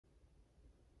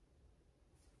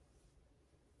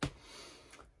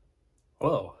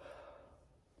Hello.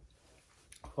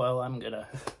 Well, I'm gonna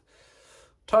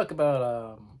talk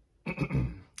about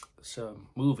some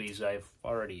movies I've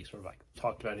already sort of like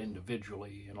talked about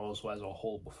individually and also as a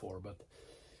whole before, but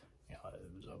it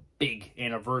was a big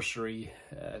anniversary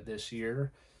this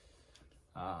year,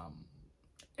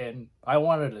 and I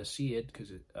wanted to see it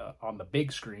because on the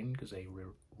big screen because they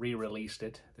re-released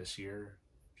it this year,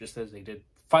 just as they did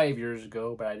 5 years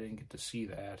ago, but I didn't get to see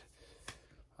that.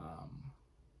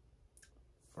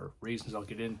 For reasons I'll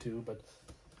get into, but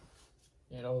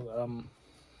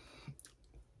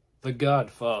The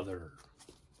Godfather.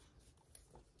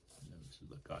 This is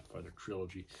the Godfather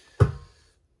trilogy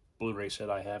Blu-ray set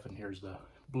I have, and here's the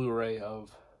Blu-ray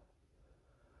of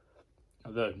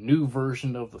the new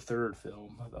version of the third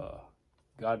film, The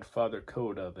Godfather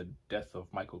Coda, The Death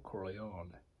of Michael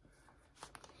Corleone.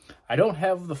 I don't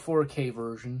have the 4K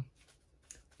version.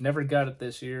 Never got it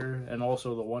this year, and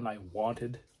also the one I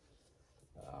wanted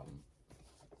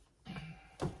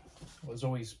was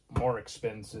always more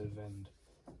expensive, and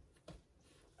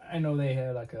I know they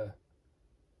had like a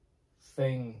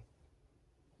thing,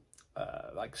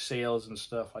 like sales and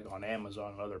stuff, like on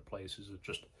Amazon and other places. It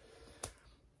just,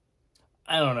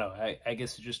 I don't know. I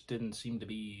guess it just didn't seem to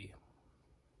be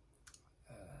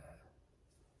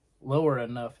lower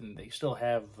enough, and they still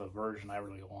have a version I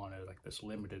really wanted, like this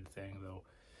limited thing, though.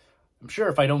 I'm sure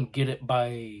if I don't get it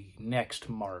by next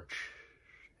March,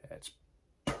 that's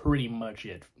pretty much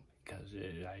it, because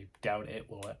I doubt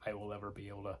I will ever be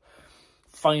able to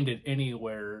find it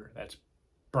anywhere that's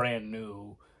brand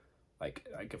new. Like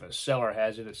if a seller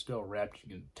has it, it's still wrapped, you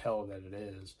can tell that it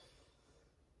is.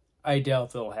 I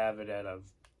doubt they'll have it at a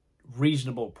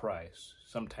reasonable price.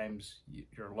 Sometimes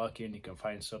you're lucky and you can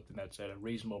find something that's at a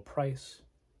reasonable price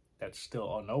that's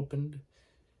still unopened,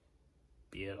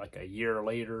 be it like a year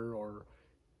later or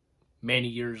many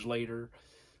years later.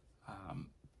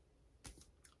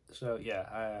 So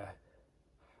yeah,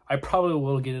 I probably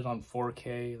will get it on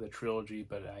 4K, the trilogy,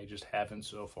 but I just haven't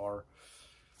so far.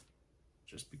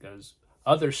 Just because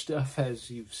other stuff,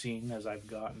 as you've seen, as I've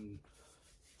gotten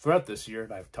throughout this year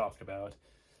and I've talked about,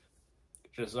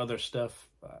 just other stuff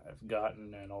I've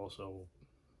gotten, and also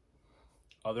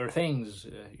other things,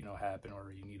 happen,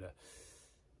 or you need to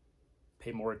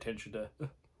pay more attention to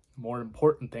more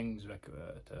important things like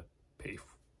to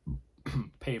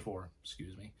pay for,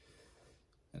 excuse me,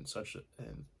 and such,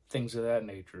 and things of that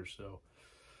nature. So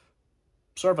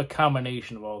sort of a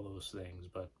combination of all those things,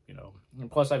 but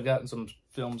and plus I've gotten some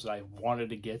films that I wanted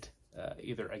to get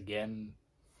either again,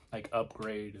 like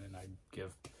upgrade, and I'd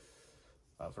give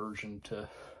a version to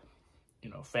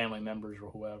family members or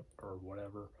whoever or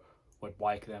whatever would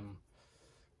like them,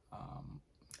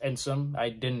 and some I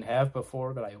didn't have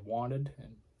before that I wanted,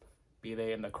 and be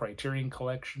they in the Criterion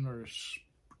Collection or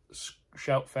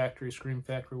Shout Factory, Scream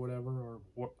Factory, whatever,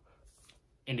 or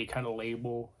any kind of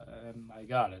label, and I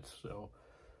got it. So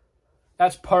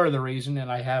that's part of the reason, and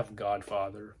I have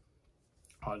Godfather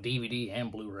on DVD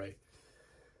and Blu-ray.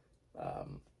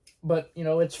 But,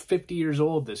 it's 50 years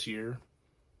old this year.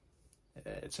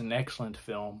 It's an excellent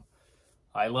film.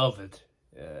 I love it.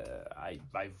 I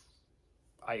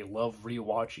love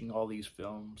rewatching all these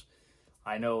films.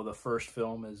 I know the first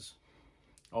film is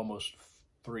almost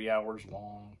 3 hours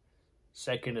long.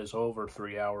 Second is over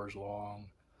 3 hours long.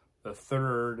 The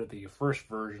first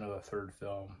version of the third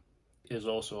film is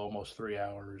also almost 3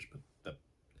 hours, but the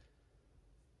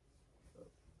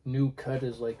new cut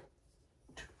is like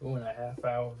 2.5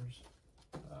 hours.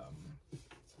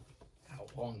 How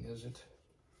long is it?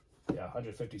 Yeah,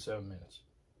 157 minutes.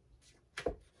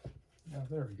 Yeah,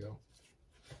 there we go.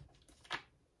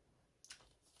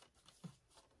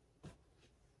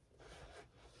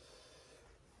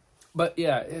 But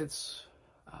yeah, it's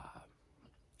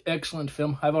excellent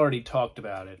film. I've already talked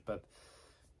about it, but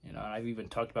I've even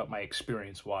talked about my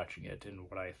experience watching it and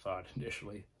what I thought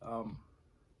initially.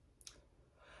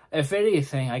 If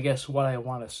anything, I guess what I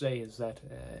want to say is that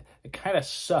it kind of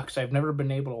sucks. I've never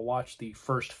been able to watch the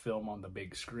first film on the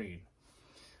big screen.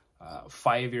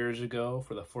 5 years ago,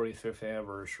 for the 45th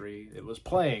anniversary, it was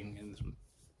playing in some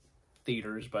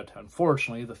theaters, but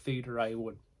unfortunately, the theater I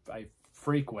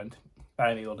frequent,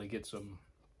 I'm able to get some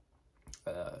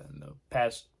in the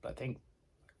past, I think,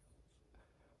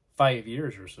 5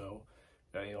 years or so.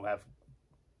 You'll have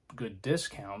good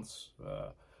discounts,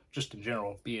 just in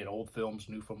general, be it old films,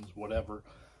 new films, whatever.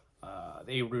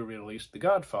 They re-released The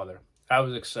Godfather. I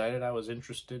was excited. I was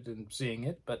interested in seeing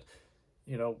it, but,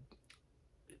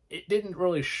 it didn't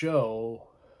really show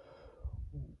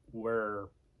where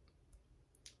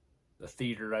the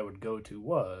theater I would go to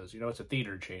was. It's a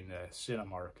theater chain,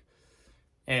 Cinemark.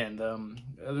 And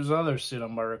there's other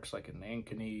Cinemarks like in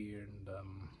Ankeny and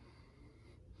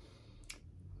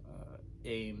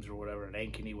Ames or whatever, and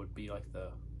Ankeny would be like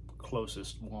the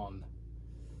closest one.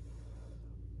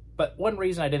 But one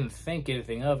reason I didn't think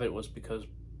anything of it was because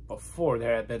before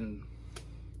there had been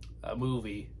a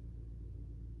movie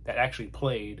that actually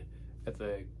played at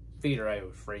the theater I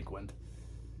would frequent,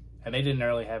 and they didn't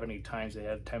really have any times. They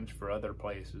had times for other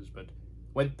places, but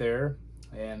went there,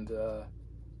 and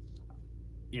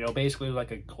you know, basically like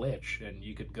a glitch, and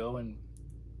you could go and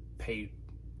pay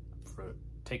for a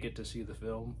ticket to see the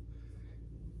film,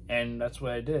 and that's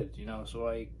what I did, you know.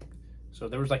 So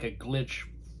there was like a glitch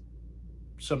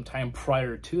sometime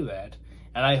prior to that,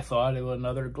 and I thought it was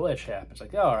another glitch happen. It's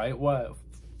like, all right, what,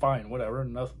 fine, whatever,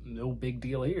 no big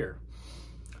deal here.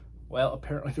 Well,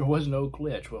 apparently there was no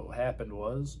glitch. What happened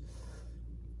was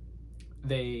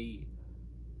they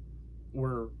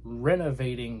were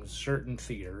renovating certain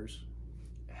theaters,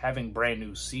 having brand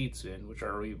new seats in, which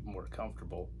are even more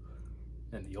comfortable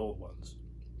than the old ones.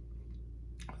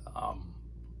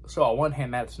 So on one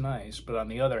hand, that's nice, but on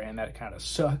the other hand, that kind of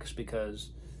sucks because,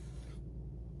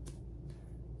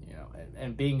 you know,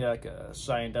 and being like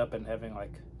signed up and having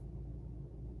like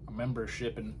a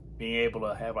membership and being able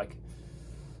to have like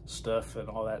stuff and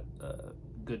all that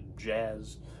good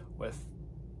jazz with,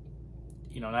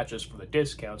 you know, not just for the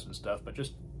discounts and stuff, but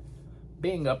just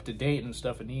being up to date and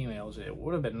stuff in emails. It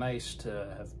would have been nice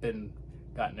to have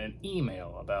gotten an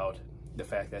email about the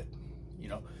fact that, you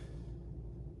know,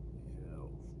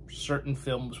 certain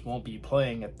films won't be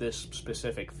playing at this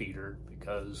specific theater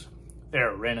because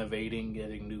they're renovating,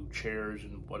 getting new chairs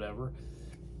and whatever.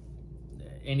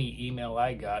 Any email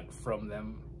I got from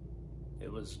them,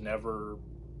 it was never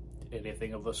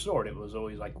anything of the sort. It was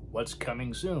always like, what's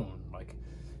coming soon? Like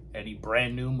any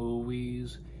brand new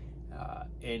movies,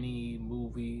 any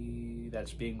movie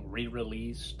that's being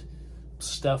re-released,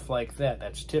 stuff like that.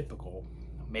 That's typical.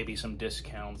 Maybe some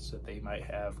discounts that they might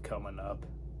have coming up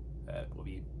that will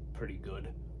be pretty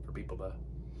good for people to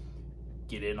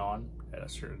get in on at a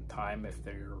certain time if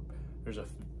there's a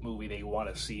movie they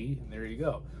want to see, and there you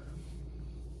go.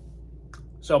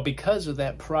 So because of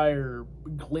that prior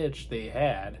glitch they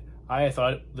had, I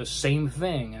thought the same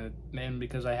thing, and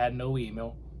because I had no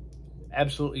email,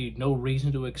 absolutely no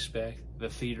reason to expect the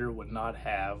theater would not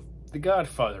have The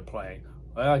Godfather playing.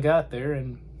 Well, I got there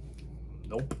and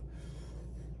nope.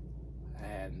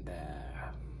 And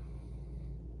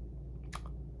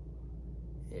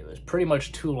it was pretty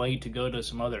much too late to go to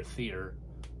some other theater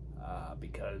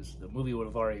because the movie would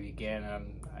have already began.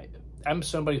 And I'm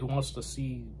somebody who wants to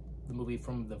see the movie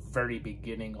from the very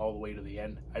beginning all the way to the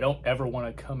end. I don't ever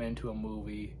want to come into a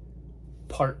movie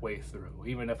part way through,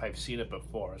 even if I've seen it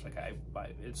before. It's like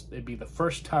it'd be the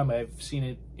first time I've seen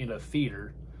it in a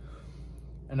theater,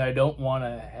 and I don't want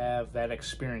to have that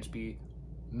experience be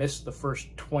miss the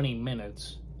first 20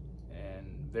 minutes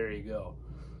and there you go.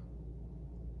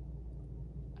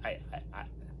 I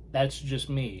that's just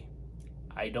me.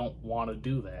 I don't want to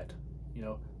do that, you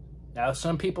know. Now,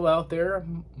 some people out there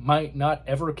might not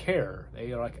ever care.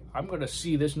 They're like, I'm going to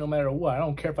see this no matter what. I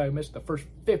don't care if I miss the first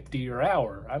 50 or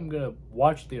hour. I'm going to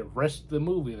watch the rest of the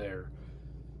movie there.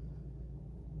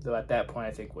 Though at that point,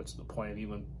 I think, what's the point of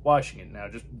even watching it now?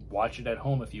 Just watch it at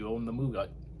home if you own the movie.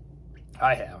 Like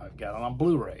I have. I've got it on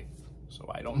Blu-ray. So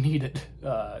I don't need it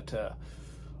to,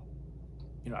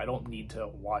 you know, I don't need to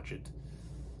watch it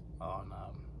on,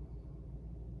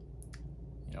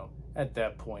 you know, at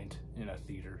that point in a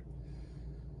theater.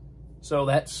 So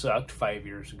that sucked 5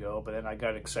 years ago, but then I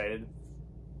got excited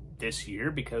this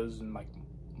year because in like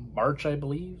March, I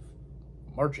believe,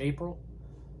 April.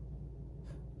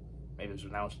 Maybe it was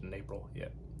announced in April. Yeah,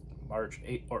 March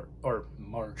or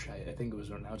March. I think it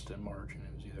was announced in March, and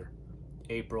it was either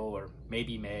April or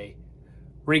maybe May.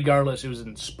 Regardless, it was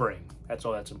in spring. That's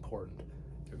all that's important.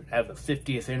 They're gonna have the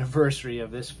 50th anniversary of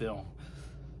this film,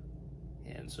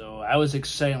 and so I was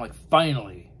excited. Like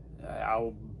finally,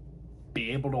 I'll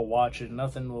be able to watch it.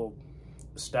 Nothing will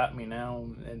stop me now,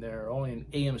 and they're only an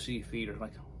AMC theater.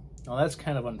 Like, well, that's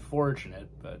kind of unfortunate,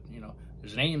 but you know,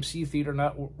 there's an AMC theater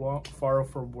not far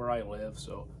from where I live,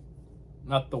 so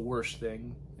not the worst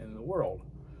thing in the world.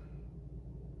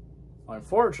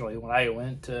 Unfortunately, when I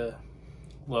went to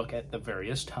look at the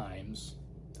various times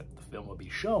that the film would be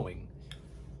showing,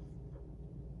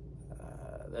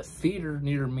 the theater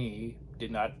near me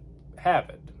did not have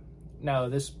it. Now,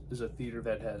 this is a theater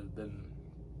that has been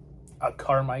a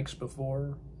Carmike's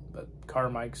before, but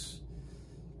Carmike's,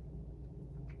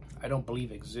 I don't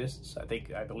believe exists.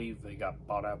 I believe they got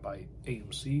bought out by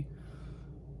AMC,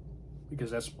 because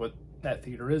that's what that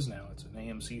theater is now. It's an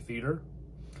AMC theater.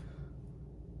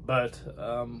 But,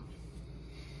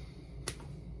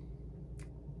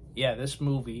 yeah, this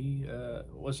movie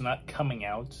was not coming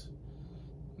out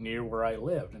near where I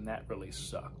lived, and that really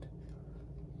sucked.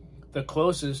 The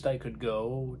closest I could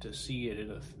go to see it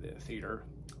in a theater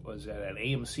was at an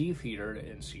AMC theater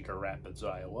in Cedar Rapids,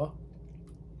 Iowa.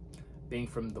 Being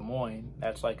from Des Moines,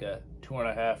 that's like a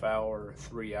 2.5 hour,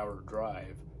 3 hour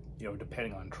drive, you know,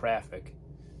 depending on traffic.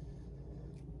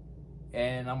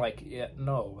 And I'm like, yeah,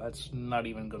 no, that's not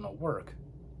even gonna work.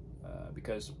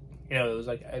 Because, you know, it was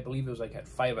like, I believe it was like at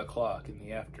 5 o'clock in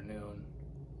the afternoon,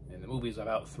 and the movie's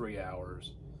about 3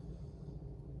 hours.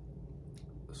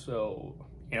 So,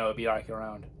 you know, it'd be like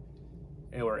around,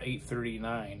 or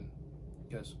 8:39,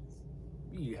 because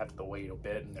you have to wait a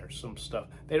bit, and there's some stuff.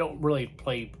 They don't really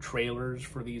play trailers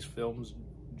for these films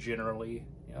generally.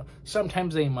 You know,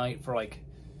 sometimes they might for like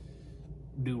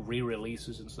do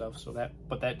re-releases and stuff. So that,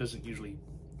 but that doesn't usually.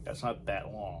 That's not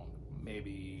that long.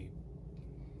 Maybe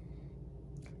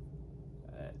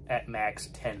at max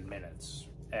 10 minutes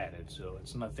added. So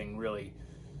it's nothing really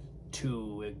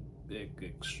too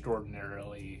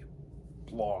extraordinarily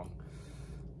long.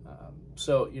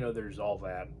 So, you know, there's all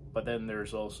that. But then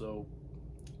there's also,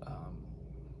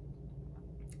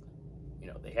 you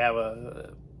know, they have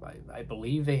I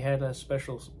believe they had a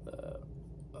special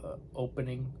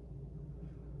opening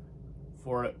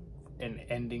for it, and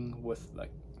ending with, like,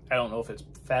 I don't know if it's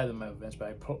Fathom events,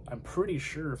 but I'm pretty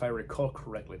sure, if I recall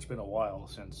correctly, it's been a while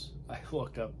since I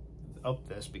looked up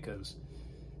this, because,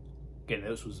 again,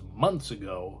 this was months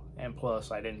ago, and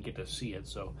plus I didn't get to see it,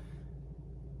 so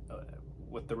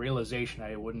with the realization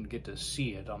I wouldn't get to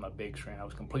see it on the big screen, I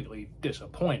was completely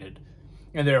disappointed,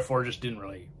 and therefore just didn't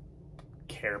really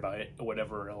care about it, or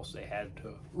whatever else they had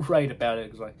to write about it.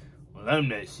 It was like, well, I'm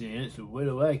not seeing it, so what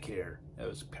do I care? That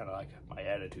was kind of like my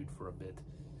attitude for a bit.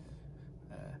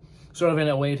 Sort of in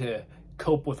a way to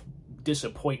cope with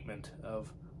disappointment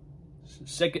of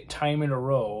second time in a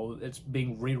row it's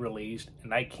being re-released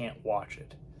and I can't watch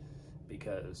it,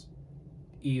 because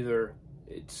either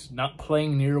it's not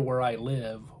playing near where I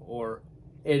live, or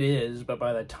it is, but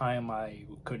by the time I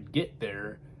could get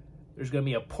there, there's going to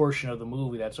be a portion of the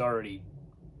movie that's already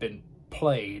been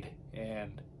played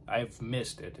and I've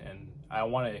missed it, and I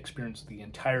want to experience the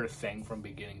entire thing from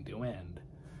beginning to end.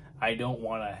 I don't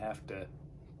want to have to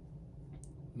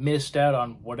miss out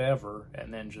on whatever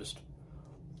and then just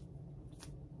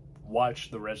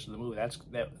watch the rest of the movie.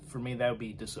 That for me, that would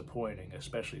be disappointing,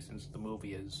 especially since the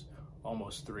movie is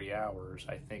almost 3 hours.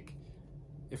 I think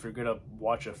if you're gonna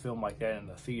watch a film like that in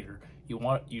the theater,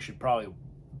 you should probably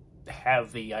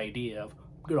have the idea of,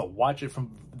 I'm gonna watch it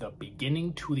from the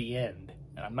beginning to the end,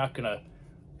 and I'm not gonna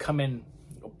come in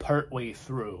part way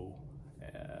through.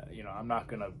 You know, I'm not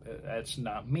gonna. That's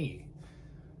not me.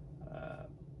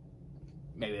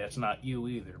 Maybe that's not you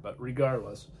either, but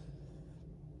regardless,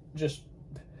 just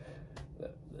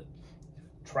the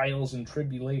trials and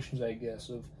tribulations, I guess,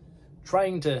 of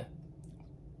trying to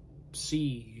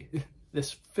see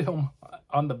this film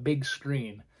on the big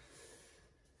screen.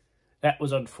 That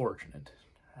was unfortunate.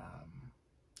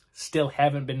 Still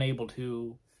haven't been able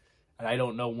to, and I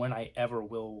don't know when I ever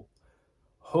will.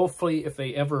 Hopefully, if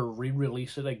they ever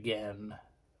re-release it again,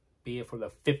 be it for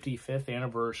the 55th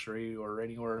anniversary or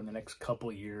anywhere in the next couple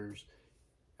of years.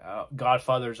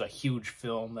 Godfather is a huge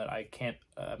film that I can't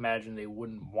imagine they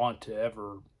wouldn't want to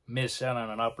ever miss out on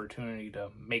an opportunity to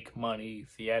make money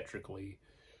theatrically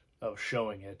of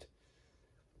showing it.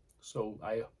 So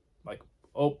I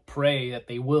pray that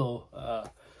they will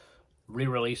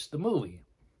re-release the movie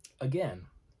again.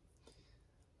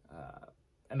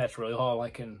 And that's really all I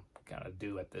can kind of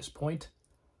do at this point.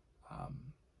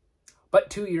 But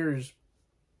 2 years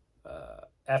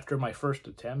after my first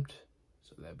attempt,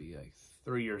 so that'd be like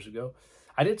 3 years ago,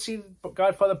 I did see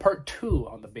Godfather Part 2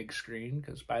 on the big screen,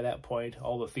 because by that point,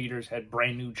 all the theaters had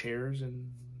brand new chairs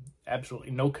and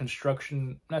absolutely no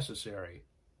construction necessary,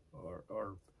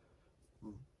 or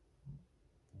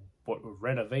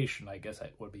renovation, I guess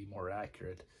that would be more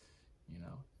accurate. You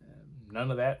know,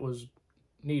 none of that was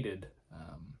needed.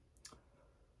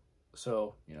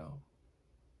 So, you know,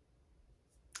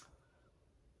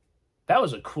 that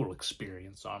was a cool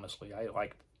experience, honestly. I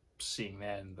liked seeing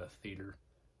that in the theater.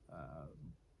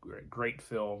 Great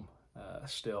film,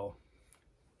 still.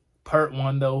 Part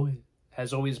 1, though,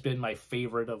 has always been my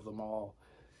favorite of them all.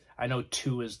 I know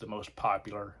 2 is the most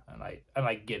popular, and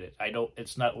I get it.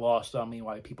 It's not lost on me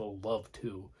why people love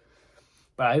 2.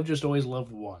 But I've just always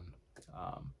loved 1.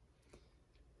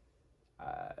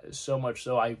 So much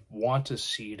so I want to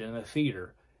see it in a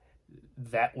theater.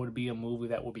 That would be a movie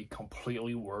that would be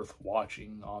completely worth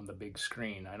watching on the big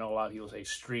screen. I know a lot of people say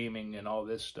streaming and all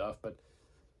this stuff, but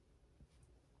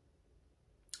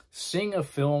seeing a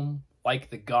film like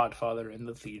The Godfather in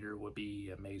the theater would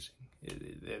be amazing.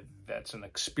 That's an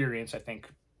experience, I think,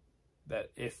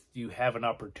 that if you have an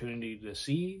opportunity to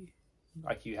see,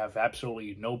 like you have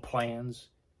absolutely no plans,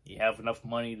 you have enough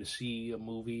money to see a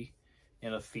movie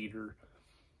in a theater,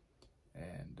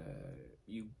 and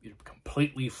you're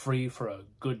completely free for a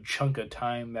good chunk of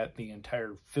time that the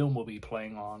entire film will be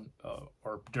playing on,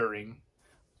 or during,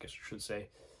 I guess I should say,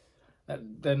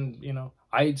 then,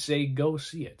 I'd say go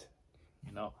see it.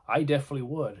 I definitely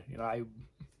would. I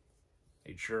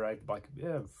made sure I'd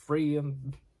free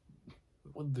and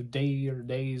the day or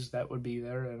days that would be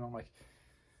there, and I'm like,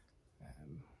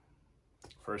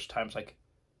 first time's like,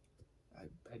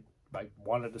 I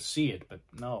wanted to see it, but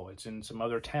no, it's in some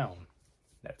other town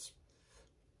that's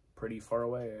pretty far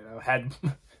away. And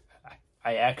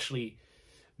I actually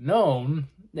known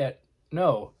that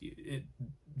no,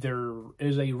 there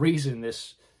is a reason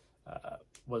this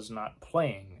was not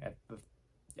playing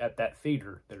at that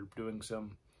theater. They're doing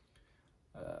some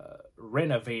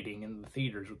renovating in the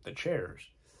theaters with the chairs.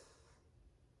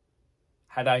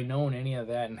 Had I known any of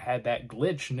that and had that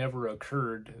glitch never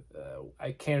occurred,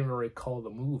 I can't even recall the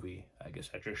movie. I guess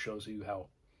that just shows you how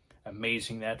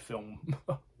amazing that film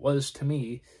was to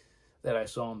me that I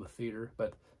saw in the theater.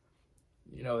 But,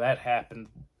 that happened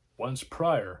once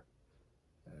prior.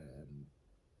 And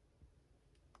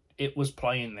it was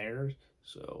playing there,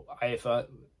 so I thought,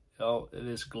 well,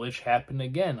 this glitch happened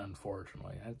again,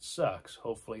 unfortunately. That sucks.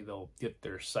 Hopefully they'll get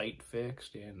their site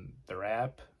fixed and their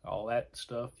app, all that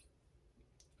stuff,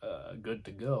 good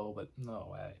to go. But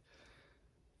no,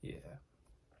 yeah.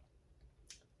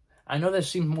 I know this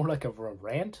seemed more like a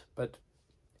rant, but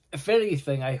if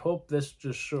anything, I hope this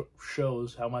just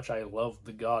shows how much I love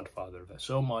The Godfather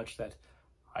so much that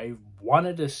I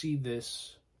wanted to see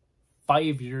this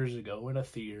 5 years ago in a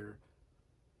theater.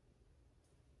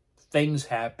 Things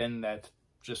happened that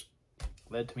just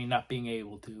led to me not being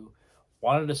able to.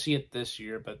 Wanted to see it this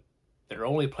year, but they're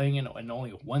only playing it in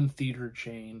only one theater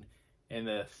chain, and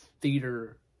the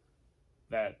theater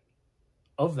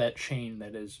of that chain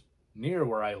that is near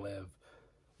where I live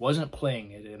wasn't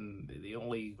playing it, and the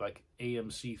only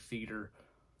AMC theater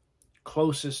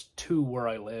closest to where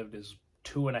I lived is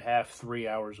 2.5, 3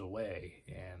 hours away.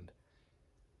 And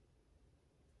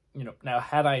now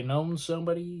had I known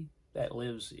somebody that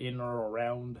lives in or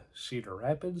around Cedar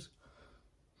Rapids,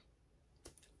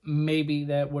 maybe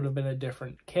that would have been a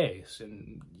different case.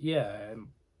 And yeah,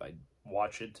 I'd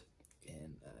watch it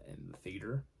in the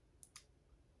theater,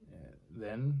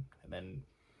 and then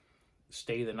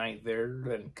stay the night there,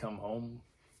 then come home,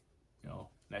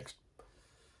 next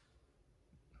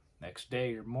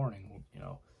day or morning,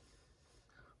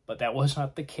 But that was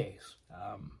not the case.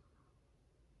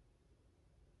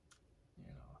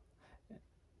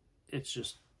 It's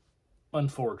just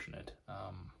unfortunate.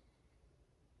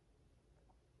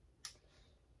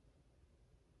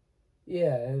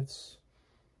 Yeah, it's...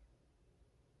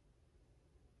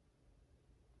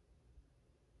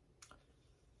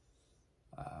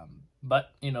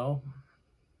 but,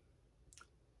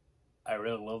 I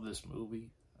really love this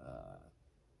movie.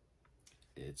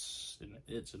 It's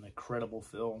an incredible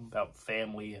film about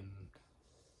family and,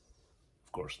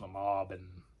 of course, the mob and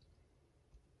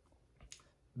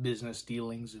business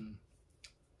dealings and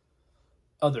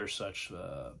other such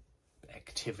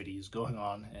activities going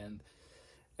on. And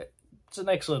it's an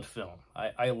excellent film.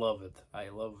 I love it. I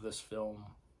love this film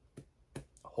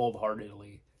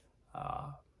wholeheartedly.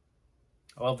 I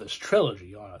love this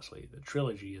trilogy, honestly. The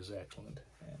trilogy is excellent.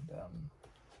 And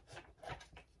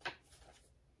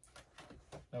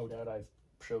no doubt I've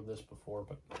showed this before,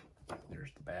 but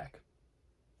there's the back.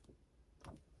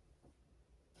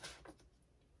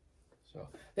 So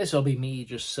this will be me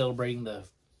just celebrating the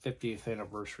 50th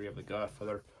anniversary of The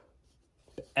Godfather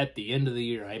at the end of the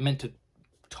year. I meant to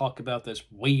talk about this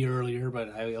way earlier, but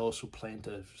I also plan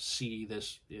to see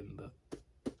this in the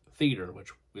theater,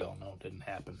 which we all know didn't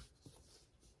happen.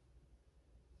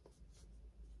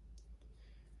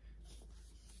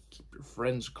 Keep your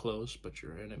friends close, but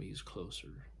your enemies closer,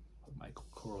 Michael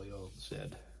Corleone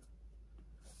said.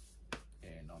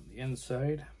 And on the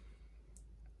inside,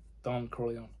 Don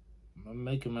Corleone, I'm gonna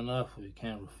make him enough so he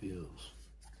can't refuse.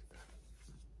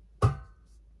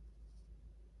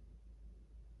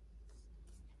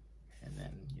 And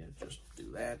then you just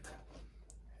do that,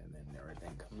 and then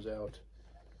everything comes out.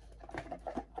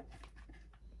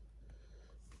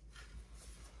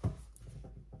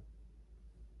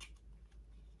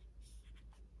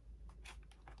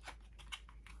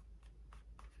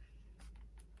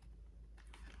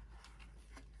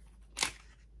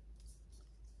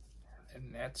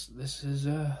 And this is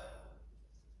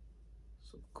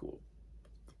some cool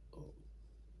little,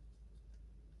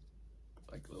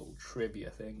 like little trivia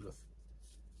things with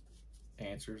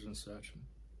answers and such. And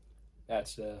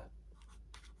that's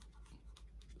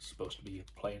supposed to be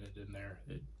planted in there.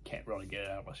 It can't really get it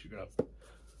out unless you're gonna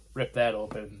rip that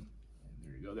open. And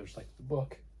there you go. There's like the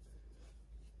book.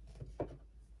 So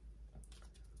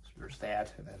there's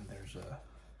that, and then there's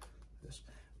this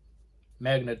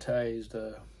magnetized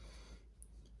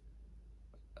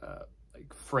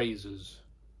like phrases,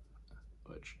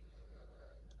 which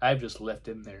I've just left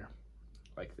in there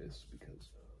like this because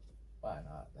why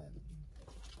not? Then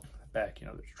back, you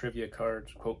know, there's trivia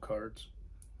cards, quote cards,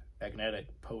 magnetic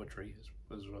poetry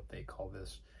is what they call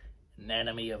this.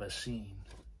 Anatomy of a scene.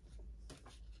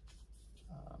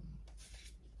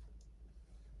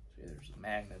 See, there's the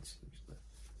magnets. There's the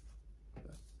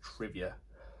trivia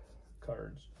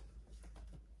cards.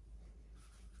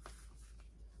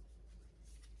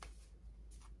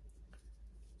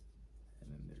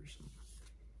 And then there's some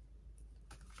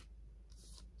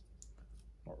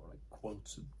more like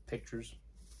quotes and pictures.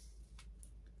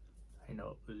 I know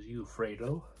it was you,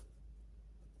 Fredo.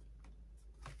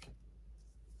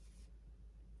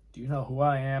 Do you know who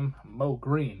I am? Mo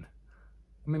Green.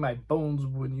 Give me my bones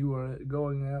when you were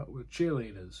going out with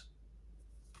cheerleaders.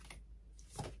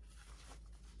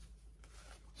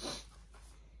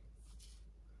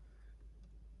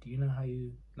 Do you know how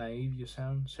naive you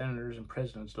sound? Senators and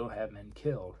presidents don't have men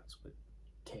killed. That's what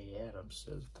Kay Adams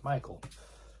says to Michael.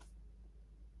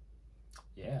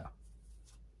 Yeah.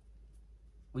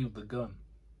 Leave the gun.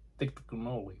 Take the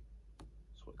cannoli.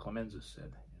 That's what Clemenza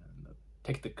said. And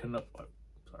take the cannoli.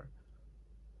 Sorry.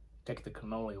 Take the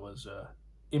cannoli was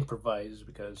improvised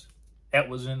because that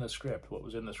was in the script. What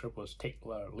was in the script was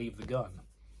leave the gun.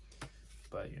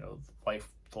 But, you know, the wife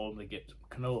told him to get some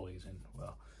cannolis. And,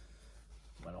 well,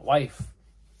 when a wife,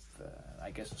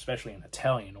 I guess especially an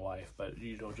Italian wife, but,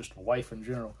 you know, just a wife in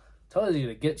general, tells you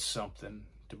to get something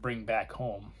to bring back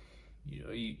home, you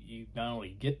know, you not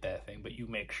only get that thing, but you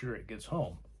make sure it gets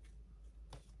home.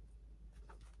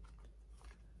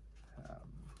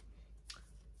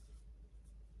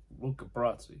 Luca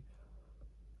Brasi.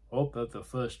 Hope that the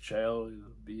first child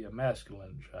will be a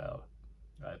masculine child.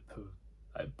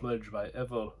 I pledge my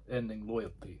ever-ending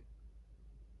loyalty.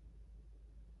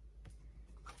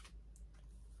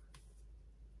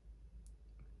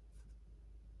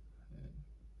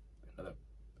 That's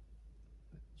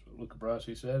what Luca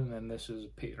Brasi said, and then this is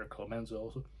Peter Clemenza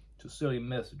also. It's a silly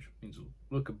message. It means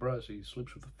Luca Brasi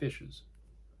sleeps with the fishes.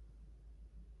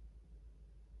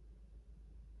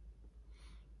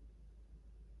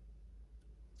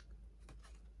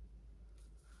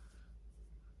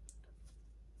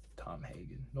 Tom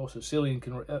Hagen. No Sicilian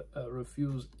can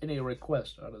refuse any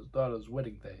request on his daughter's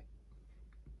wedding day.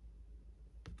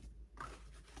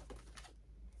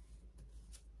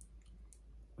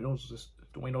 We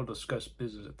don't discuss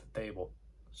business at the table.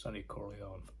 Sonny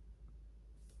Corleone.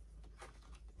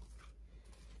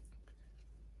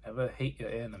 Never hate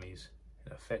your enemies.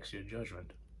 It affects your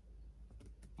judgment.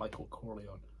 Michael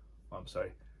Corleone. Oh, I'm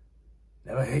sorry.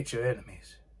 Never hate your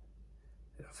enemies.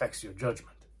 It affects your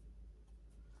judgment.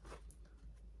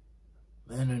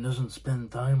 Man who doesn't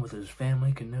spend time with his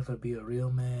family can never be a real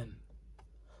man.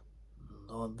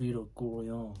 Don Vito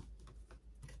Corleone.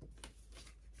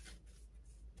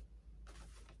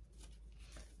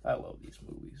 I love these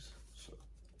movies so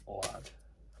a lot.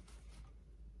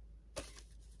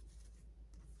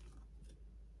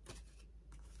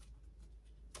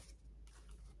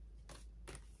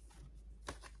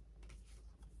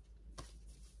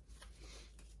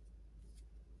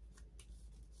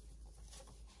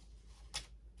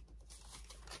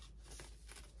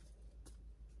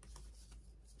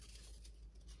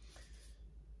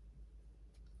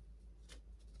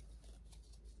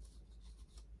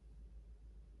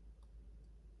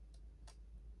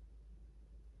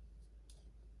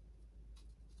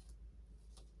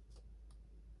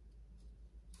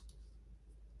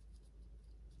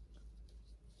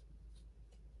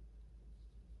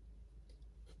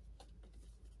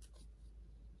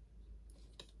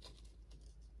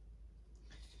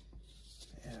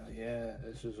 Yeah,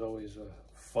 this is always a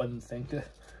fun thing to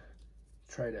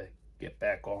try to get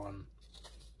back on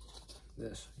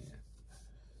this. Yeah.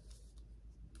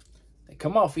 They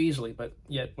come off easily, but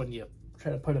yet when you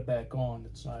try to put it back on,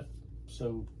 it's not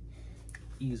so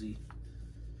easy.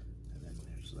 And then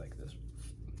there's like this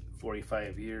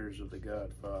 45 years of The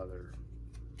Godfather.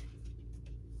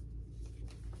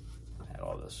 And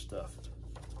all this stuff.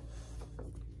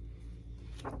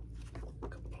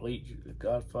 Complete The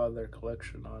Godfather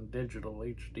collection on digital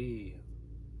HD.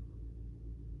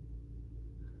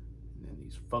 And then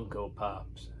these Funko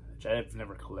Pops, which I've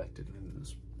never collected, and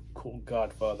this cool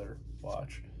Godfather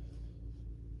watch.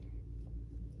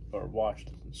 Or watch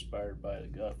that's inspired by the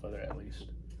Godfather, at least.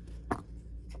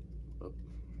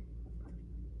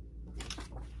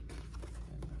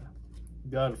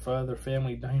 Godfather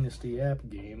Family Dynasty app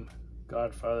game.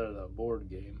 Godfather the board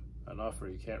game. An offer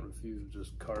you can't refuse.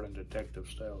 This card and detective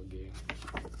style game.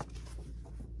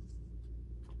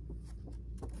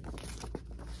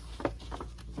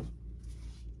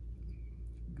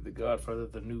 The Godfather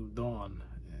The New Dawn.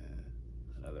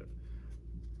 Another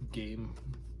game.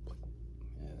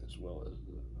 As well as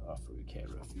the offer you can't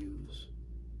refuse.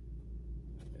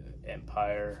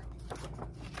 Empire.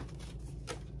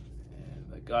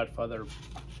 And the Godfather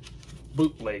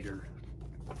Bootlegger.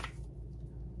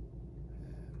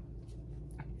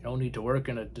 You don't need to work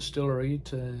in a distillery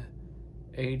to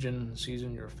age and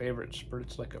season your favorite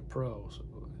spirits like a pro. So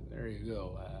there you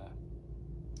go.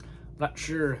 I'm not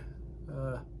sure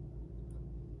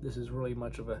this is really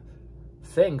much of a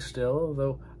thing still,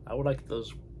 though I would like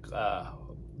those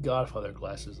Godfather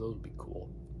glasses. Those would be cool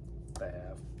to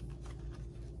have.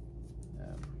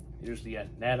 Here's the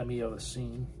anatomy of a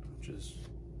scene, which is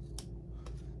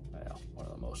one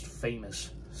of the most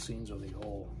famous scenes of the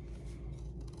whole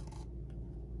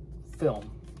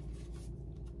film,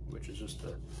 which is just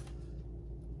the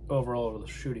overall of the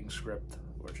shooting script,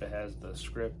 which it has the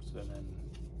script and then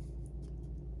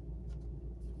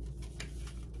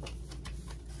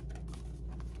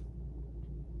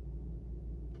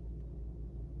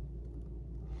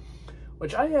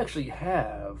which I actually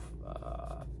have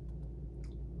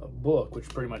a book which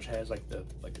pretty much has like a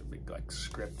big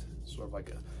script, sort of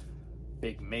like a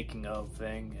big making of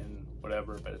thing and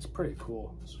whatever, but it's pretty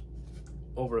cool. It's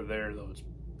over there though, it's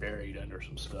buried under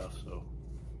some stuff, so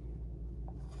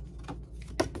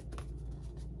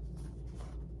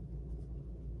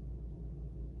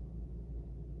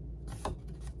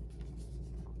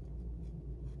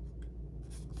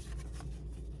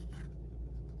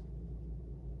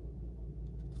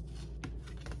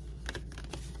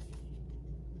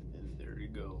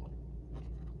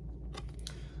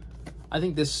I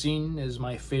think this scene is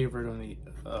my favorite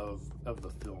of the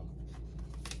film.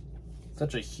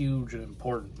 Such a huge and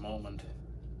important moment,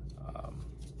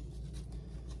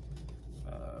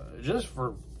 just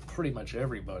for pretty much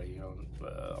everybody, you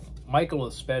know, Michael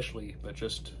especially, but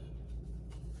just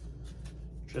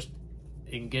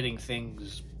in getting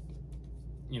things,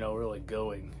 you know, really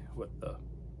going with the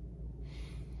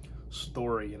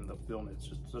story in the film. It's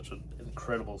just such an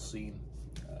incredible scene.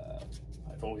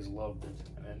 I've always loved it,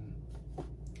 and then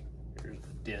here's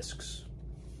the discs.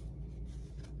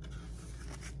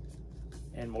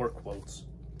 And more quotes.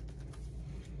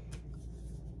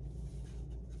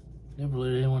 Never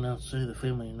let anyone outside the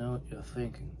family know what you're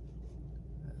thinking.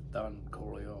 Don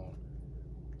Corleone.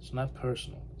 It's not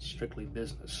personal, it's strictly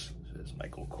business, says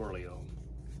Michael Corleone.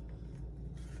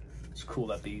 It's cool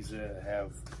that these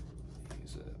have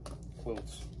these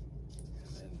quotes.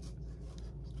 And then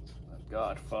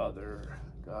Godfather,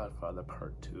 Godfather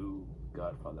Part 2,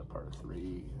 Godfather Part 3,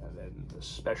 and then the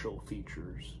special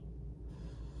features,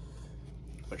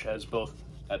 which has both,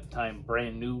 at the time,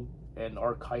 brand new and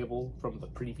archival from the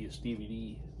previous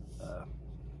DVD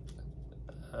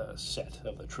set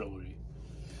of the trilogy.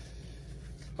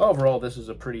 Overall, this is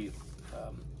a pretty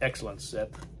excellent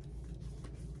set.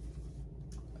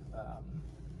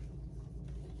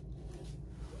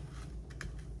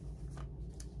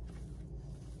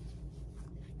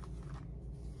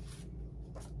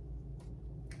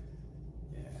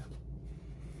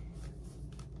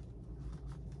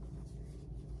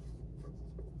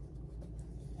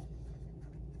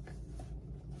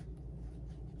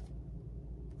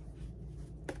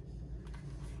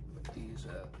 These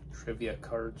trivia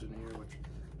cards in here, which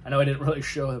I know I didn't really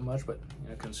show them much, but you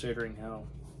know, considering how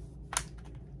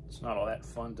it's not all that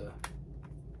fun to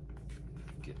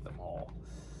get them all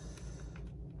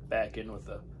back in with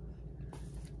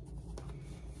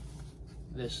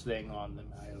this thing on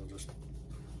them, I'll just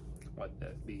let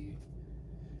that be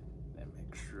and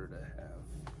make sure to have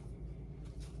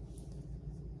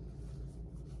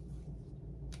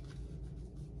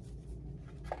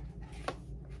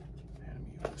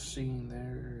scene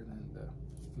there, and then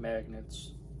the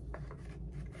magnets.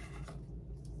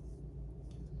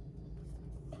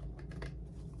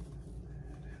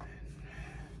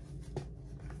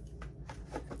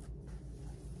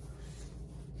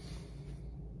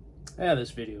 Yeah,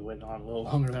 this video went on a little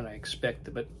longer than I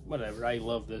expected, but whatever. I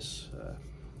love this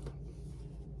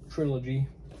trilogy.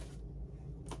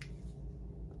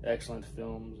 Excellent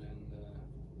films, and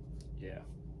yeah.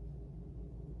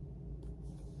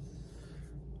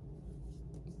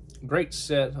 great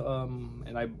set.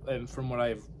 And from what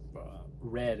I've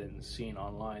read and seen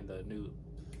online, the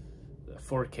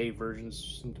 4K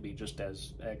versions seem to be just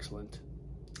as excellent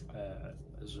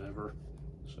as ever.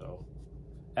 So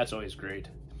that's always great.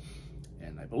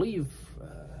 And I believe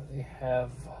they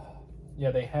have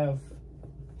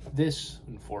this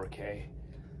in 4K.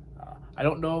 I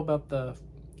don't know about the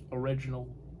original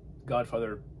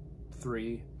Godfather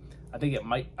 3. I think it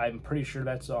might, I'm pretty sure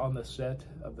that's on the set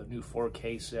of the new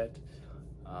 4K set.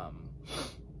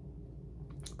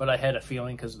 But I had a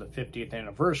feeling because the 50th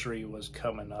anniversary was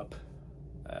coming up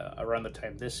around the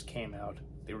time this came out,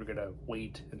 they were going to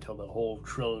wait until the whole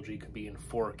trilogy could be in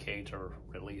 4K to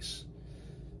release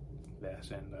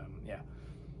this. And yeah,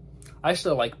 I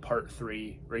still like part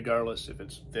 3, regardless if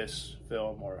it's this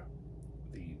film or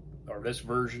this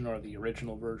version or the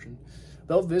original version.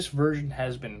 Though this version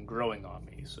has been growing on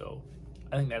me, so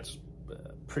I think that's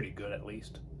pretty good at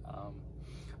least.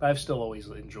 I've still always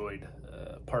enjoyed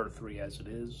part 3 as it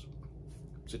is.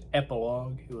 It's an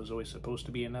epilogue. It was always supposed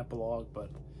to be an epilogue, but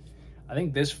I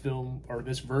think this film, or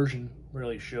this version,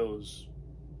 really shows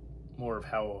more of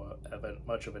how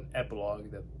much of an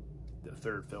epilogue that the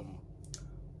third film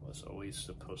was always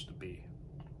supposed to be.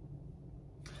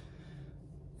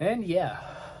 And yeah,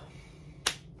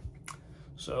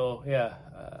 so yeah,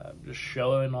 just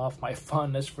showing off my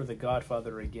fondness for The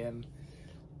Godfather again.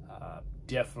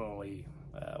 Definitely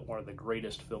one of the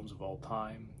greatest films of all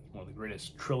time, one of the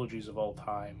greatest trilogies of all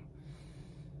time.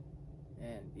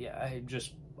 And yeah, I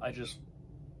just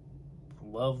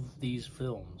love these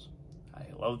films. I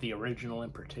love the original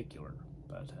in particular,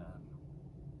 but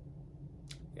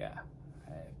yeah,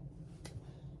 I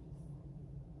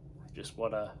just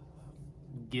want to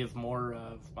give more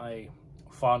of my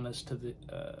fondness to the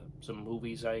some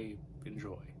movies I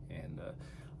enjoy. And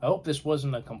I hope this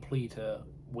wasn't a complete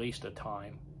waste of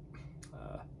time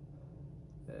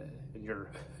in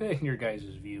your guys'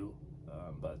 view,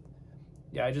 but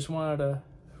yeah, I just wanted to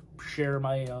share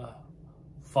my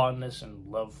fondness and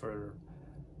love for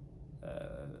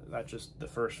not just the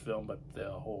first film, but the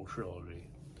whole trilogy.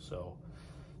 So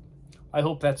I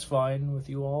hope that's fine with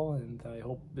you all, and I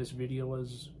hope this video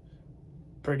was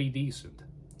pretty decent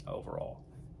overall.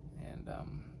 And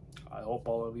I hope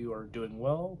all of you are doing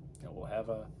well, and we'll have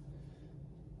a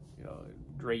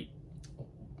great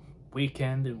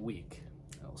weekend and week.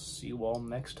 I'll see you all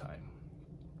next time.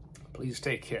 Please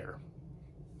take care.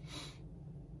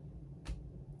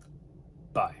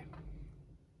 Bye.